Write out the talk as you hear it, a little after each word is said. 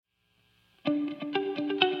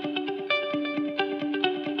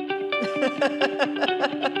This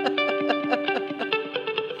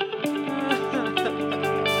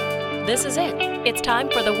is it. It's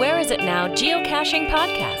time for the Where Is It Now geocaching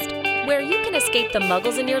podcast, where you can escape the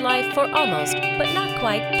muggles in your life for almost, but not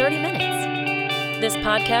quite, 30 minutes. This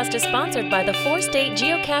podcast is sponsored by the 4-State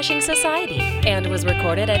Geocaching Society and was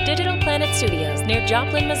recorded at Digital Planet Studios near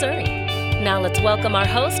Joplin, Missouri. Now let's welcome our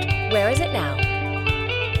host, Where Is It Now?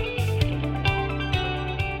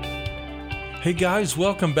 Hey guys,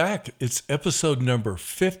 welcome back. It's episode number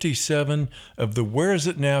 57 of the Where Is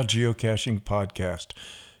It Now geocaching podcast.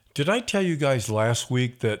 Did I tell you guys last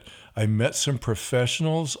week that I met some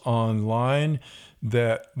professionals online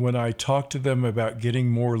that when I talked to them about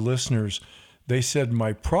getting more listeners, they said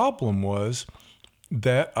my problem was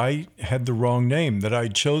that I had the wrong name, that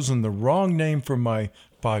I'd chosen the wrong name for my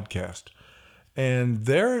podcast. And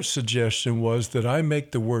their suggestion was that I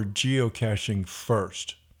make the word geocaching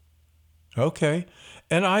first. Okay.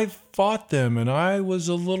 And I fought them and I was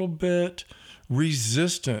a little bit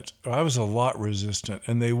resistant. I was a lot resistant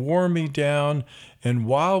and they wore me down. And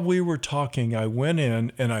while we were talking, I went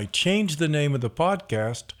in and I changed the name of the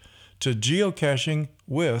podcast to Geocaching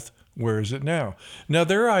with Where Is It Now? Now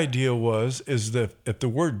their idea is that if the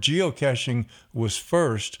word geocaching was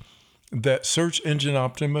first, that search engine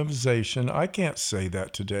optimization, I can't say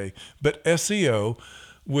that today, but SEO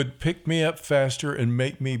would pick me up faster and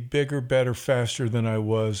make me bigger, better, faster than I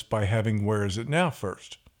was by having Where Is It Now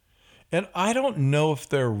first. And I don't know if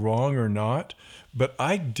they're wrong or not, but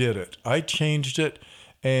I did it. I changed it,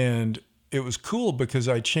 and it was cool because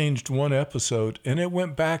I changed one episode, and it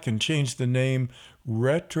went back and changed the name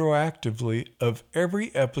retroactively of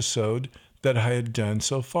every episode that I had done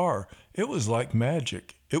so far. It was like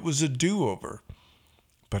magic. It was a do-over.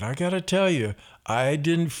 But I got to tell you, I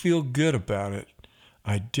didn't feel good about it.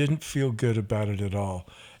 I didn't feel good about it at all.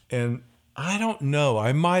 And I don't know.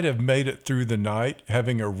 I might have made it through the night,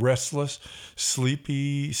 having a restless,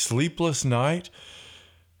 sleepless night.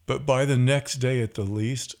 But by the next day at the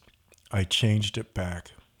least, I changed it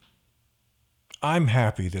back. I'm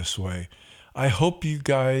happy this way. I hope you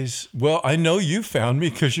guys, well, I know you found me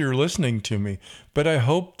because you're listening to me, but I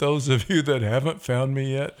hope those of you that haven't found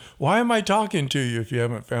me yet, why am I talking to you if you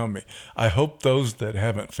haven't found me? I hope those that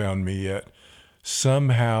haven't found me yet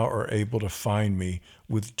somehow are able to find me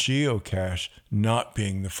with geocache not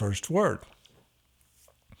being the first word.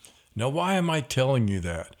 Now, why am I telling you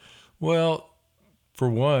that? Well, for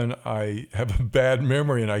one, I have a bad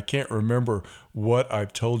memory and I can't remember what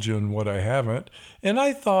I've told you and what I haven't. And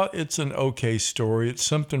I thought it's an okay story. It's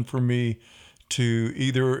something for me to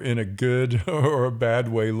either in a good or a bad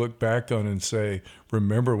way look back on and say,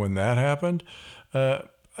 remember when that happened?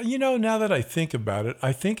 Now that I think about it,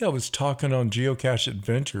 I think I was talking on Geocache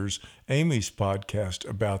Adventures, Amy's podcast,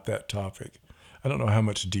 about that topic. I don't know how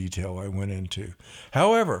much detail I went into.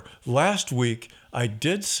 However, last week I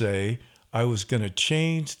did say I was going to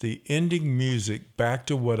change the ending music back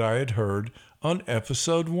to what I had heard on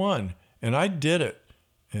episode 1. And I did it.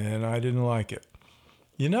 And I didn't like it.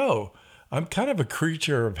 I'm kind of a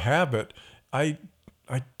creature of habit.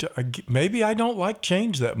 Maybe I don't like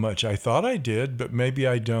change that much. I thought I did, but maybe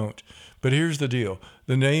I don't. But here's the deal.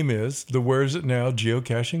 The name is the Where Is It Now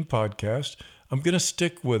Geocaching Podcast. I'm going to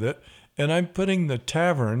stick with it. And I'm putting the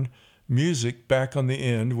tavern music back on the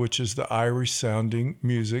end, which is the Irish sounding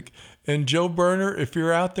music. And Joe Berner, if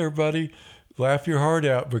you're out there, buddy, laugh your heart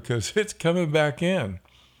out because it's coming back in.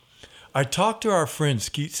 I talked to our friend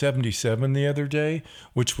Skeet77 the other day,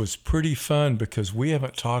 which was pretty fun because we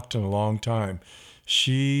haven't talked in a long time.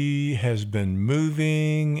 She has been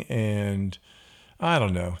moving and I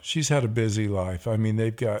don't know. She's had a busy life. I mean,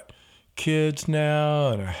 they've got kids now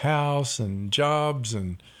and a house and jobs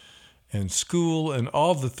and school and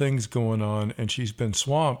all the things going on. And she's been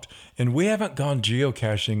swamped and we haven't gone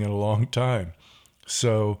geocaching in a long time.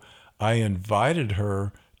 So I invited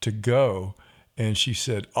her to go and she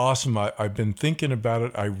said, awesome. I've been thinking about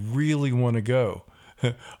it. I really want to go.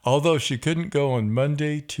 Although she couldn't go on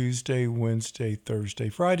Monday, Tuesday, Wednesday, Thursday,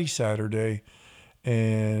 Friday, Saturday.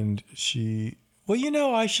 And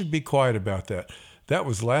I should be quiet about that. That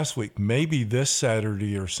was last week. Maybe this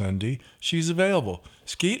Saturday or Sunday, she's available.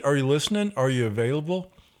 Skeet, are you listening? Are you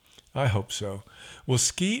available? I hope so. Well,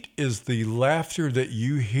 Skeet is the laughter that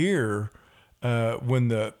you hear when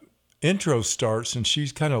the intro starts and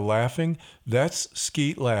she's kind of laughing. That's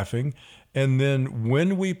Skeet laughing. And then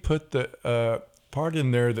when we put the part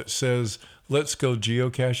in there that says, let's go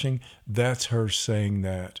geocaching, that's her saying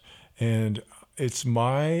that. And it's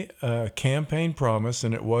my campaign promise,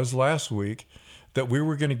 and it was last week, that we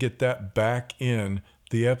were going to get that back in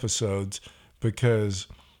the episodes because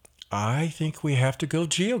I think we have to go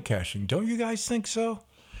geocaching. Don't you guys think so?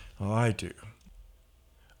 Well, I do.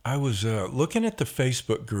 I was looking at the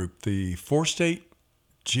Facebook group, the Four State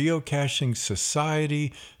Geocaching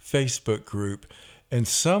Society Facebook group, and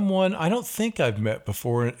someone I don't think I've met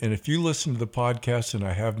before, and if you listen to the podcast and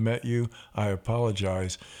I have met you, I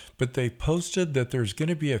apologize, but they posted that there's going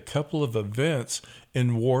to be a couple of events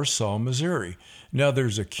in Warsaw, Missouri. Now,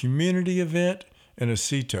 there's a community event and a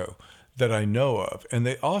CETO that I know of, and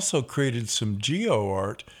they also created some geo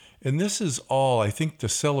art, and this is all, I think the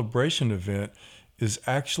celebration event is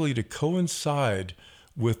actually to coincide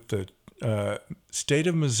with the state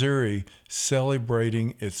of Missouri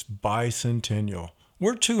celebrating its bicentennial.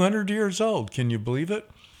 We're 200 years old. Can you believe it?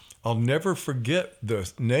 I'll never forget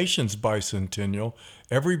the nation's bicentennial.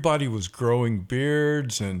 Everybody was growing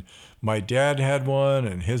beards, and my dad had one,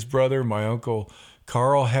 and his brother, my uncle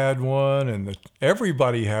Carl, had one, and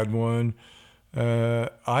everybody had one.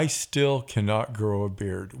 I still cannot grow a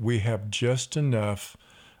beard. We have just enough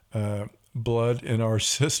blood in our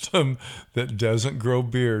system that doesn't grow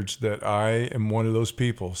beards that I am one of those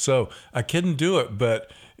people. So I couldn't do it, but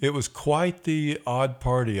it was quite the odd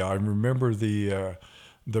party. I remember the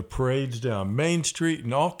parades down Main Street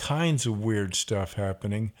and all kinds of weird stuff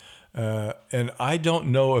happening. And I don't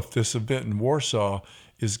know if this event in Warsaw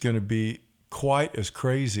is going to be quite as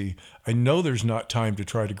crazy. I know there's not time to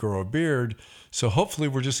try to grow a beard, so hopefully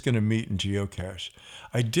we're just going to meet and geocache.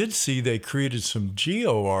 I did see they created some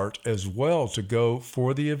geo art as well to go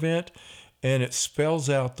for the event, and it spells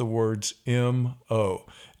out the words MO.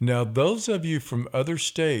 Now, those of you from other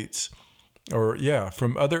states,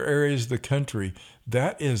 from other areas of the country,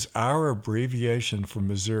 that is our abbreviation for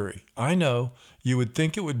Missouri. I know you would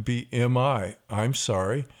think it would be MI. I'm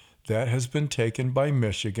sorry. That has been taken by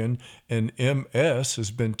Michigan, and MS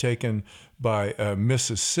has been taken by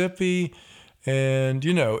Mississippi, and,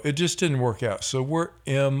 it just didn't work out. So we're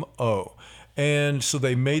MO. And so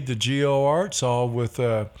they made the geo arts all with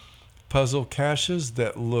puzzle caches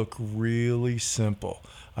that look really simple.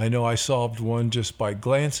 I know I solved one just by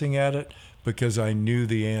glancing at it because I knew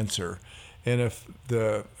the answer. And if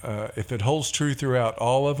it holds true throughout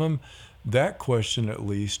all of them, that question, at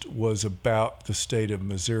least, was about the state of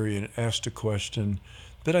Missouri and asked a question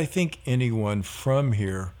that I think anyone from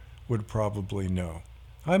here would probably know.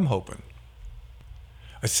 I'm hoping.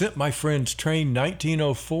 I sent my friends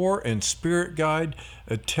Train1904 and Spirit Guide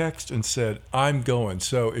a text and said, I'm going.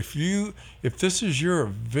 So if this is your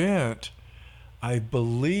event, I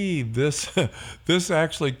believe this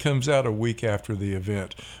actually comes out a week after the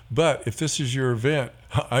event. But if this is your event,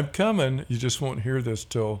 I'm coming. You just won't hear this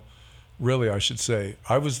till... Really, I should say,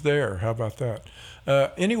 I was there. How about that?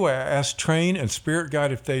 Anyway, I asked Train and Spirit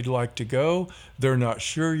Guide if they'd like to go. They're not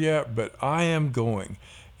sure yet, but I am going.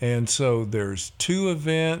 And so there's 2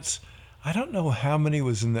 events. I don't know how many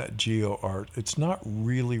was in that geo art. It's not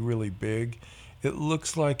really, really big. It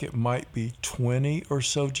looks like it might be 20 or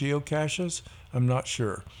so geocaches. I'm not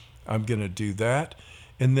sure. I'm going to do that.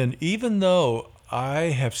 And then even though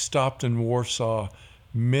I have stopped in Warsaw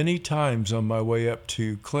many times on my way up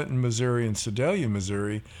to Clinton, Missouri and Sedalia,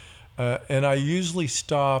 Missouri, and I usually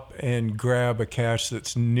stop and grab a cache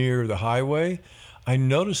that's near the highway. I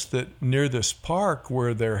noticed that near this park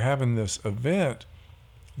where they're having this event,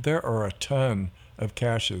 there are a ton of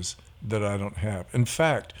caches that I don't have. In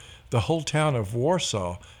fact, the whole town of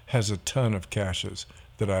Warsaw has a ton of caches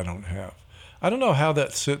that I don't have. I don't know how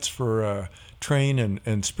that sits for Train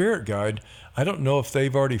and Spirit Guide. I don't know if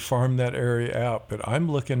they've already farmed that area out, but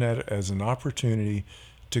I'm looking at it as an opportunity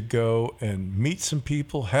to go and meet some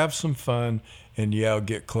people, have some fun, and I'll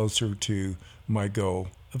get closer to my goal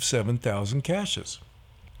of 7,000 caches.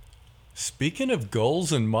 Speaking of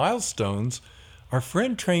goals and milestones, our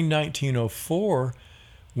friend Train1904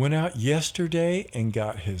 went out yesterday and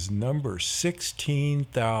got his number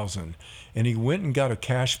 16,000, and he went and got a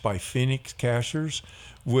cache by Phoenix Cachers,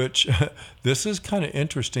 which this is kind of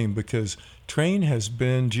interesting because Train has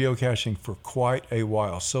been geocaching for quite a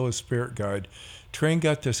while. So has Spirit Guide. Train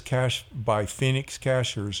got this cache by Phoenix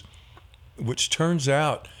Cachers, which turns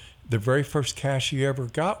out the very first cache he ever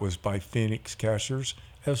got was by Phoenix Cachers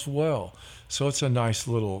as well. So it's a nice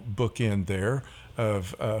little bookend there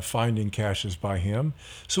of finding caches by him.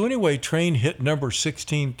 So anyway, Train hit number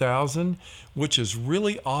 16,000, which is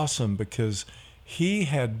really awesome because he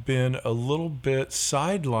had been a little bit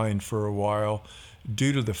sidelined for a while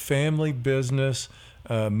due to the family business,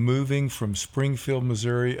 moving from Springfield,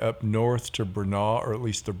 Missouri up north to Bernal, or at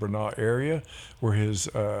least the Bernal area where his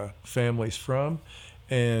family's from,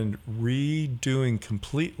 and redoing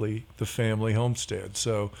completely the family homestead.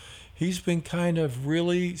 So he's been kind of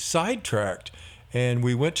really sidetracked. And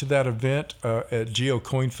we went to that event at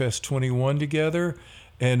GeoCoinFest 21 together.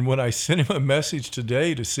 And when I sent him a message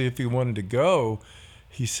today to see if he wanted to go,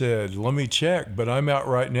 he said, let me check, but I'm out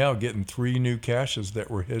right now getting 3 new caches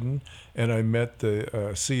that were hidden. And I met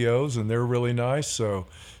the COs, and they're really nice. So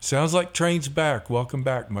sounds like Train's back. Welcome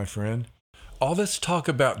back, my friend. All this talk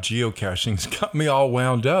about geocaching's got me all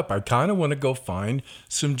wound up. I kind of want to go find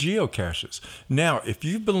some geocaches. Now, if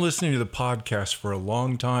you've been listening to the podcast for a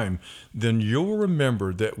long time, then you'll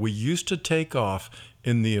remember that we used to take off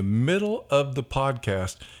in the middle of the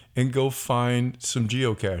podcast and go find some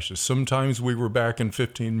geocaches. Sometimes we were back in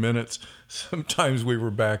 15 minutes. Sometimes we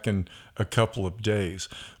were back in a couple of days.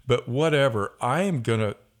 But whatever, I am going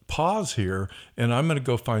to pause here and I'm going to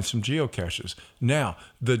go find some geocaches. Now,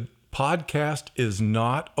 the podcast is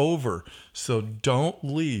not over, so don't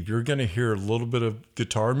leave. You're going to hear a little bit of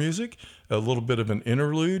guitar music, a little bit of an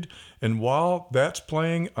interlude, and while that's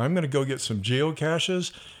playing, I'm going to go get some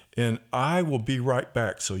geocaches, and I will be right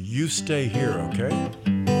back. So you stay here, okay?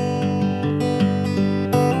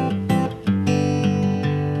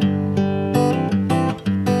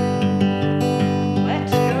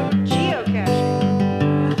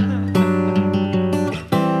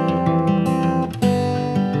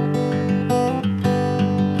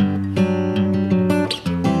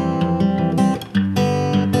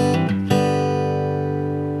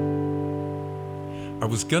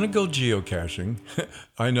 Gonna go geocaching.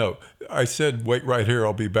 I know. I said, wait right here,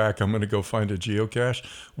 I'll be back. I'm gonna go find a geocache.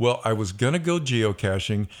 Well, I was gonna go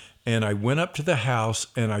geocaching, and I went up to the house,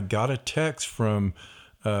 and I got a text from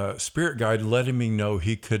Spirit Guide letting me know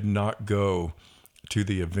he could not go to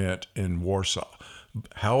the event in Warsaw.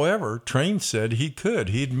 However, Train said he could.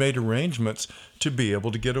 He'd made arrangements to be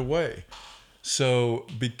able to get away. So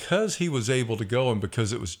because he was able to go, and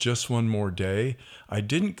because it was just one more day, I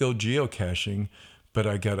didn't go geocaching. But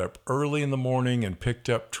I got up early in the morning and picked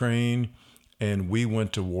up Train, and we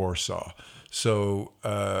went to Warsaw. So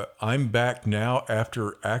I'm back now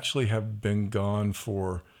after actually have been gone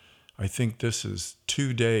for, I think this is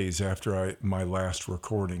 2 days after my last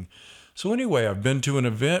recording. So anyway, I've been to an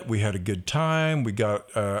event. We had a good time. We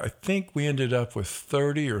got, I think we ended up with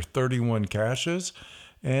 30 or 31 caches,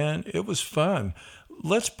 and it was fun.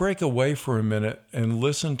 Let's break away for a minute and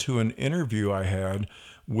listen to an interview I had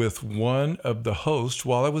with one of the hosts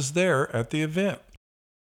while I was there at the event.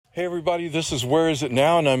 Hey everybody, this is Where Is It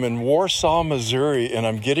Now, and I'm in Warsaw, Missouri, and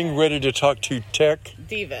I'm getting ready to talk to Tech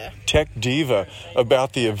Diva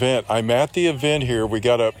about the event. I'm at the event here. We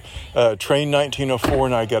got up Train1904,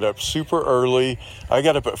 and I got up super early. I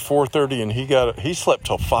got up at 4:30, and he slept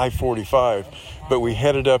till 5:45. But we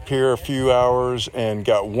headed up here a few hours and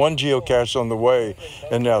got one geocache on the way.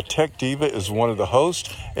 And now Tech Diva is one of the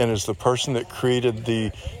hosts and is the person that created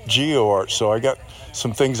the geo art. So I got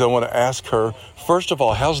some things I want to ask her. First of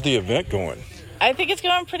all, how's the event going? I think it's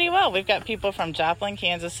going pretty well. We've got people from Joplin,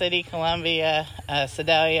 Kansas City, Columbia,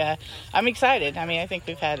 Sedalia. I'm excited. I mean, I think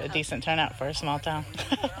we've had a decent turnout for a small town.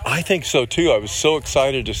 I think so, too. I was so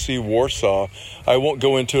excited to see Warsaw. I won't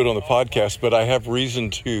go into it on the podcast, but I have reason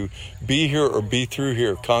to be here or be through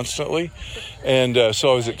here constantly. And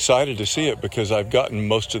so I was excited to see it because I've gotten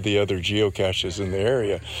most of the other geocaches in the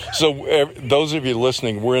area. So those of you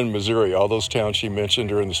listening, we're in Missouri. All those towns she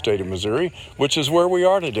mentioned are in the state of Missouri, which is where we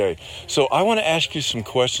are today. So I want to ask you some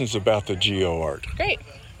questions about the geo art. Great.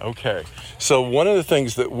 Okay. So one of the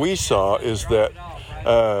things that we saw is that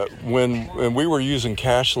when we were using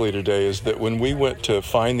Cachely today is that when we went to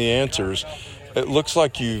find the answers, it looks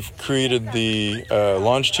like you've created the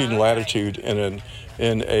longitude and latitude in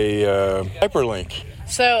a hyperlink.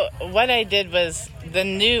 So what I did was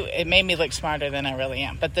it made me look smarter than I really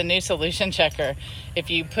am, but the new solution checker, if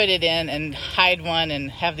you put it in and hide one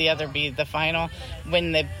and have the other be the final,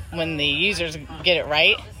 when the users get it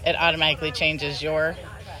right, it automatically changes your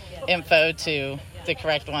info to the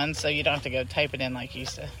correct one, so you don't have to go type it in like you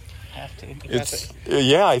used to have to.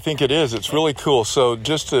 Yeah, I think it is. It's really cool. So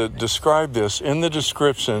just to describe this, in the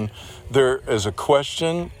description, there is a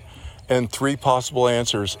question and 3 possible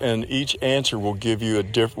answers, and each answer will give you a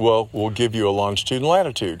longitude and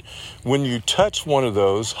latitude. When you touch one of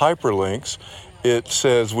those hyperlinks, it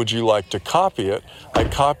says, would you like to copy it? I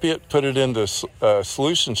copy it, put it into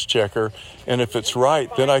solutions checker, and if it's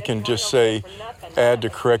right, then I can just say add to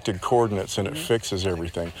corrected coordinates, and it fixes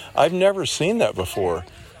everything. I've never seen that before.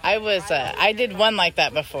 I did one like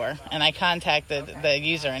that before, and I contacted the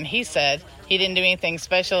user, and he said he didn't do anything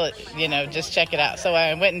special, just check it out. So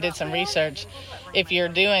I went and did some research. If you're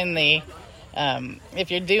doing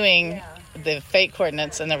the fake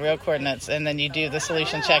coordinates and the real coordinates, and then you do the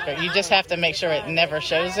solution checker. You just have to make sure it never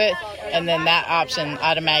shows it, and then that option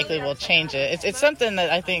automatically will change it. It's something that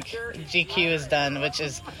I think GQ has done, which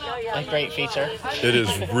is a great feature. It is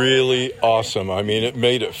really awesome. I mean, it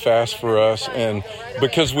made it fast for us, and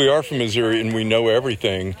because we are from Missouri and we know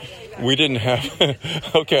everything, we didn't have,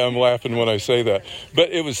 okay, I'm laughing when I say that, but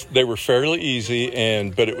they were fairly easy,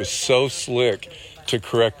 but it was so slick to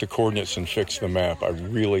correct the coordinates and fix the map. I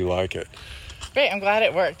really like it. Great, I'm glad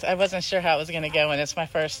it worked. I wasn't sure how it was going to go, and it's my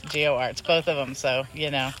first GeoArts, both of them, so,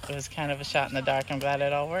 it was kind of a shot in the dark. I'm glad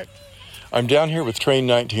it all worked. I'm down here with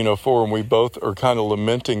Train1904, and we both are kind of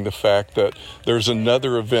lamenting the fact that there's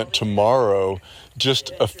another event tomorrow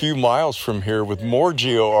just a few miles from here with more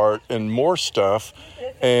GeoArt and more stuff,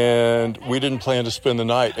 and we didn't plan to spend the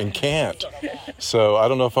night and can't. So I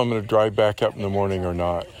don't know if I'm going to drive back up in the morning or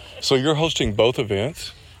not. So you're hosting both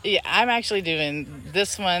events? Yeah, I'm actually doing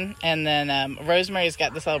this one, and then Rosemary's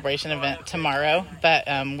got the celebration event tomorrow, but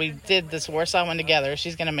we did this Warsaw one together.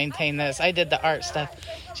 She's going to maintain this. I did the art stuff.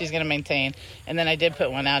 She's going to maintain. And then I did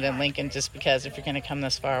put one out in Lincoln just because if you're going to come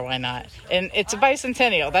this far, why not? And it's a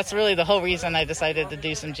bicentennial. That's really the whole reason I decided to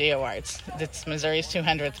do some GeoArts. It's Missouri's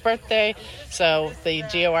 200th birthday, so the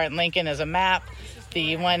GeoArt in Lincoln is a map.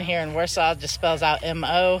 The one here in Warsaw just spells out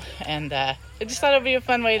M-O, and I just thought it would be a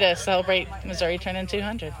fun way to celebrate Missouri turning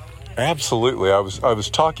 200. Absolutely. I was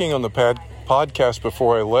talking on the podcast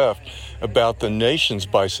before I left about the nation's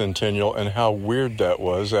bicentennial and how weird that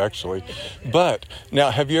was, actually. But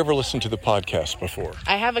now, have you ever listened to the podcast before?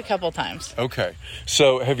 I have a couple times. Okay.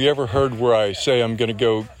 So have you ever heard where I say I'm going to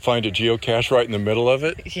go find a geocache right in the middle of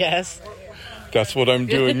it? Yes. That's what I'm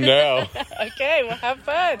doing now. Okay, well, have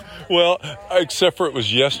fun. Well, except for it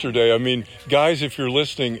was yesterday. I mean, guys, if you're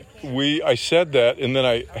listening, I said that, and then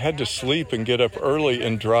I had to sleep and get up early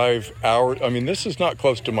and drive hours. I mean, this is not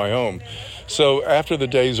close to my home. So after the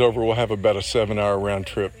day's over, we'll have about a 7-hour round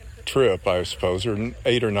trip, I suppose, or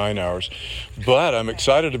 8 or 9 hours. But I'm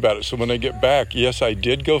excited about it. So when I get back, yes, I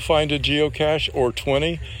did go find a geocache or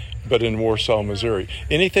 20, but in Warsaw, Missouri.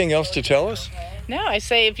 Anything else to tell us? No, I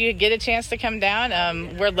say if you get a chance to come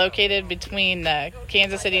down, we're located between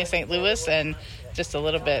Kansas City and St. Louis, and just a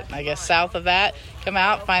little bit, I guess, south of that. Come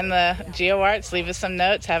out, find the GeoArts, leave us some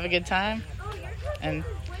notes, have a good time, and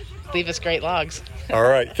leave us great logs. All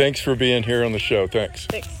right. Thanks for being here on the show. Thanks.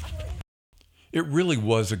 Thanks. It really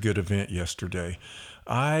was a good event yesterday.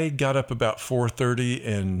 I got up about 4:30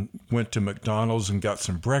 and went to McDonald's and got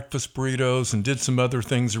some breakfast burritos and did some other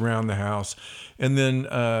things around the house. And then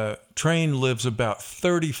Train lives about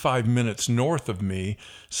 35 minutes north of me,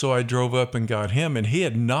 so I drove up and got him, and he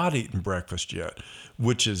had not eaten breakfast yet,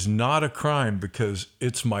 which is not a crime because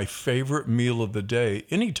it's my favorite meal of the day,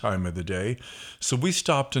 any time of the day. So we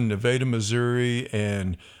stopped in Nevada, Missouri,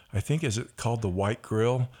 and I think, is it called the White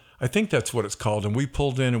Grill? I think that's what it's called. And we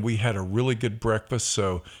pulled in and we had a really good breakfast.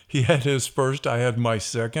 So he had his first, I had my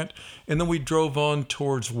second. And then we drove on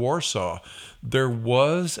towards Warsaw. There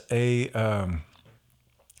was a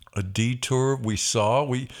detour we saw.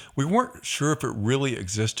 We weren't sure if it really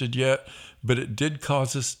existed yet, but it did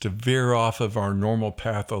cause us to veer off of our normal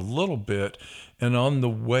path a little bit. And on the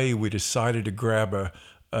way, we decided to grab a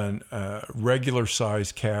regular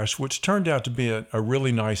size cache, which turned out to be a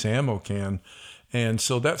really nice ammo can. And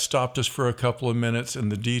so that stopped us for a couple of minutes,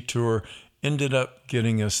 and the detour ended up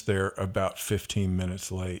getting us there about 15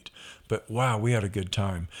 minutes late. But wow, we had a good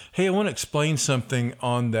time. Hey, I want to explain something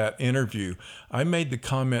on that interview. I made the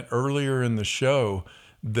comment earlier in the show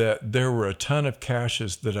that there were a ton of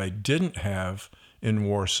caches that I didn't have in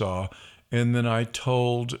Warsaw. And then I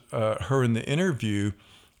told her in the interview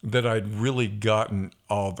that I'd really gotten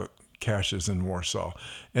all the caches in Warsaw.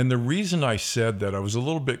 And the reason I said that, I was a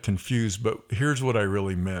little bit confused, but here's what I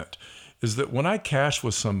really meant, is that when I cache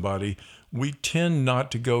with somebody, we tend not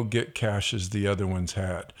to go get caches the other ones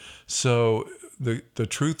had. So the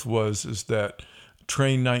truth is that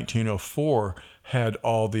Train1904 had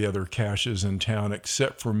all the other caches in town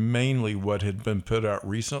except for mainly what had been put out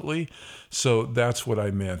recently. So that's what I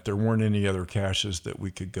meant. There weren't any other caches that we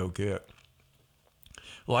could go get.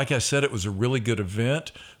 Like I said, it was a really good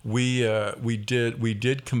event. We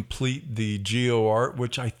did complete the GeoArt,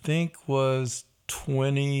 which I think was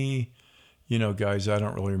 20, guys, I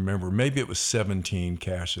don't really remember. Maybe it was 17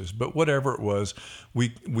 caches, but whatever it was,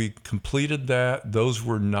 we completed that. Those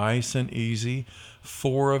were nice and easy.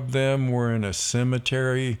 4 of them were in a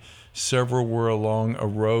cemetery. Several were along a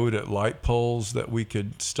road at light poles that we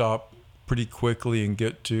could stop pretty quickly and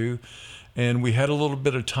get to. And we had a little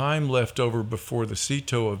bit of time left over before the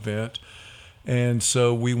CETO event. And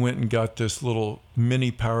so we went and got this little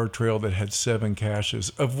mini power trail that had 7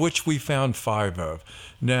 caches, of which we found 5 of.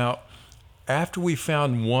 Now, after we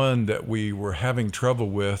found one that we were having trouble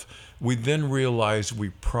with, we then realized we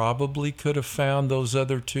probably could have found those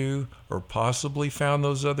other 2, or possibly found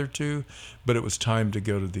those other 2, but it was time to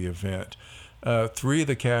go to the event. 3 of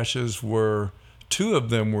the caches were, 2 of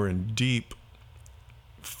them were in deep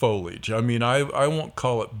foliage. I mean, I won't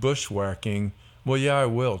call it bushwhacking. Well, yeah, I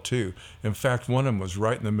will too. In fact, one of them was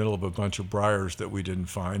right in the middle of a bunch of briars that we didn't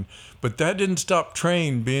find. But that didn't stop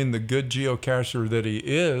Train, being the good geocacher that he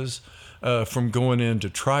is, from going in to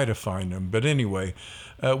try to find them. But anyway,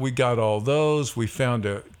 we got all those. We found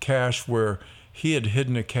a cache where he had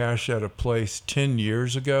hidden a cache at a place 10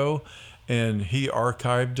 years ago, and he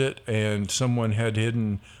archived it, and someone had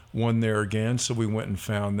hidden one there again, so we went and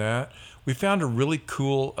found that. We found a really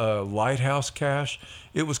cool lighthouse cache.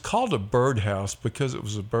 It was called a birdhouse because it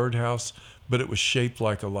was a birdhouse, but it was shaped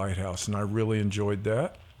like a lighthouse, and I really enjoyed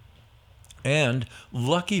that. And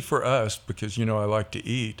lucky for us, because, you know, I like to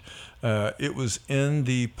eat, it was in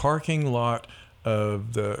the parking lot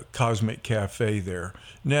of the Cosmic Cafe there.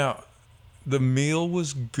 Now, the meal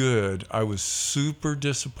was good. I was super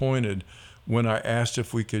disappointed when I asked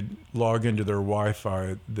if we could log into their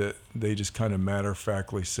Wi-Fi, that they just kind of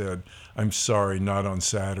matter-of-factly said, "I'm sorry, not on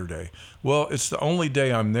Saturday." Well, it's the only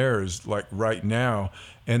day I'm there is like right now,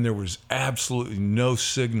 and there was absolutely no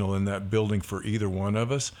signal in that building for either one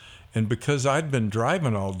of us. And because I'd been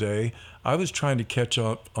driving all day, I was trying to catch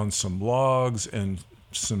up on some logs and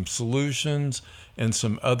some solutions and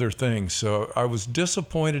some other things. So I was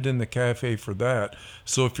disappointed in the cafe for that.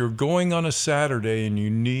 So if you're going on a Saturday and you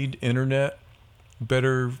need internet,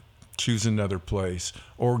 better choose another place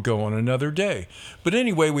or go on another day. But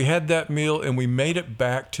anyway, we had that meal and we made it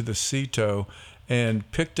back to the Cito and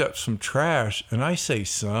picked up some trash. And I say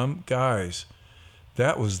some, guys,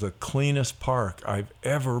 that was the cleanest park I've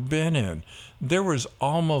ever been in. There was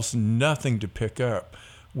almost nothing to pick up.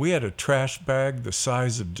 We had a trash bag the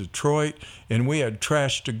size of Detroit, and we had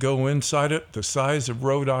trash to go inside it the size of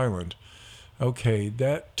Rhode Island. Okay,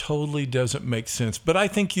 that totally doesn't make sense, but I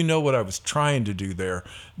think you know what I was trying to do there.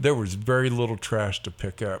 There was very little trash to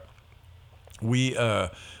pick up. We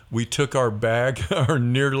took our bag, our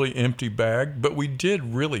nearly empty bag, but we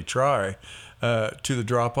did really try to the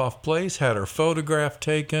drop-off place, had our photograph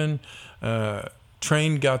taken.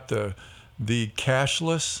 Train got the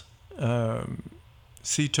cashless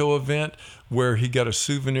Cito event where he got a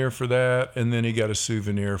souvenir for that, and then he got a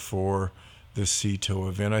souvenir for the Cito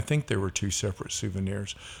event. I think there were 2 separate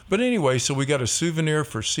souvenirs. But anyway, so we got a souvenir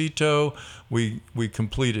for Cito. We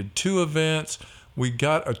completed 2 events. We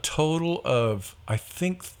got a total of, I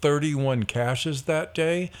think, 31 caches that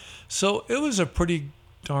day. So it was a pretty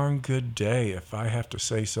darn good day, if I have to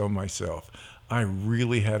say so myself. I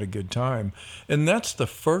really had a good time. And that's the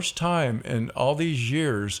first time in all these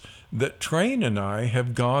years that Train and I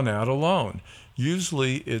have gone out alone.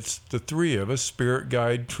 Usually it's the 3 of us, Spirit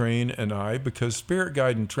Guide, Train, and I, because Spirit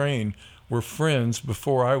Guide and Train were friends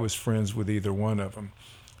before I was friends with either one of them.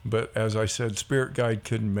 But as I said, Spirit Guide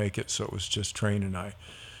couldn't make it, so it was just Train and I.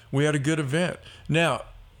 We had a good event. Now,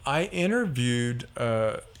 I interviewed,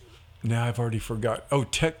 now I've already forgot,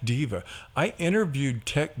 Tech Diva. I interviewed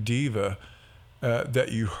Tech Diva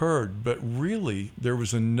that you heard, but really there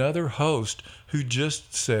was another host who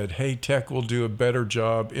just said, "Hey, Tech will do a better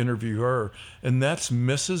job, interview her," and that's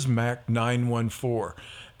Mrs. Mac 914,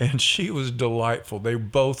 and she was delightful. They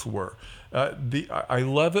both were. I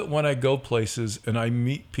love it when I go places and I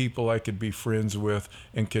meet people I could be friends with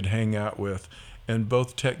and could hang out with, and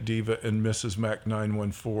both Tech Diva and Mrs. Mac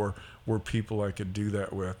 914 were people I could do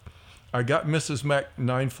that with. I got Mrs. Mac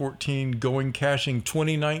 914 Going Caching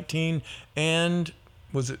 2019 and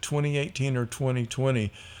was it 2018 or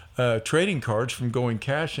 2020 trading cards from Going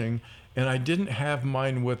Caching, and I didn't have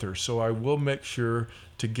mine with her, so I will make sure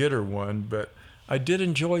to get her one. But I did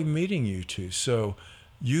enjoy meeting you two, so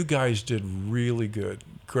you guys did really good.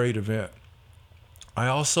 Great event. I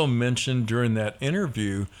also mentioned during that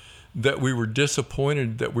interview that we were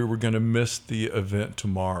disappointed that we were going to miss the event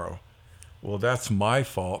tomorrow. Well, that's my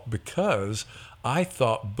fault because I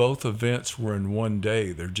thought both events were in one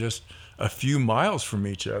day. They're just a few miles from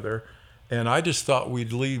each other. And I just thought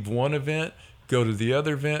we'd leave one event, go to the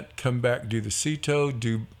other event, come back, do the Cito,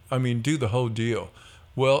 do the whole deal.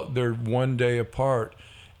 Well, they're one day apart.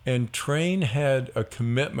 And Train had a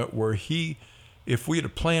commitment where if we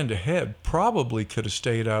had planned ahead, probably could have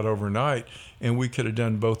stayed out overnight and we could have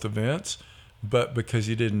done both events. But because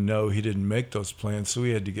he didn't know, he didn't make those plans, so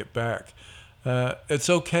he had to get back. It's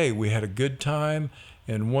okay. We had a good time.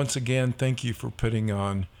 And once again, thank you for putting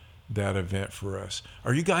on that event for us.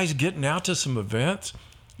 Are you guys getting out to some events?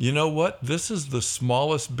 You know what? This is the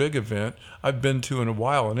smallest big event I've been to in a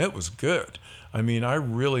while, and it was good. I mean, I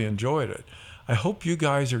really enjoyed it. I hope you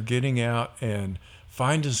guys are getting out and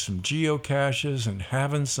finding some geocaches and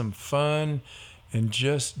having some fun and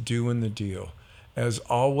just doing the deal. As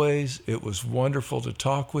always, it was wonderful to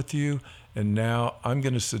talk with you, and now I'm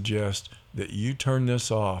going to suggest that you turn this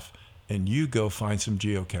off and you go find some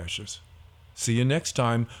geocaches. See you next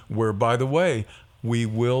time, where, by the way, we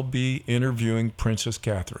will be interviewing Princess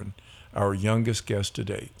Catherine, our youngest guest to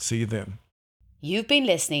date. See you then. You've been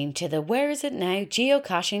listening to the Where Is It Now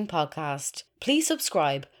geocaching podcast. Please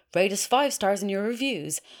subscribe, rate us 5 stars in your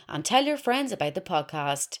reviews, and tell your friends about the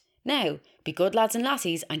podcast. Now, be good lads and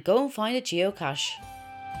lassies and go and find a geocache.